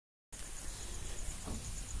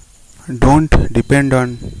Don't depend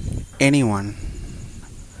on anyone.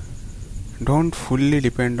 Don't fully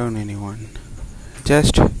depend on anyone.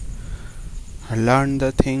 Just learn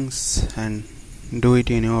the things and do it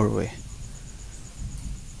in your way.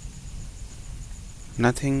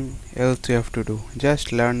 Nothing else you have to do.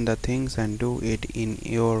 Just learn the things and do it in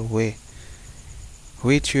your way.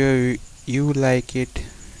 Which way you like it,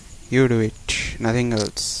 you do it. Nothing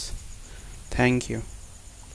else. Thank you.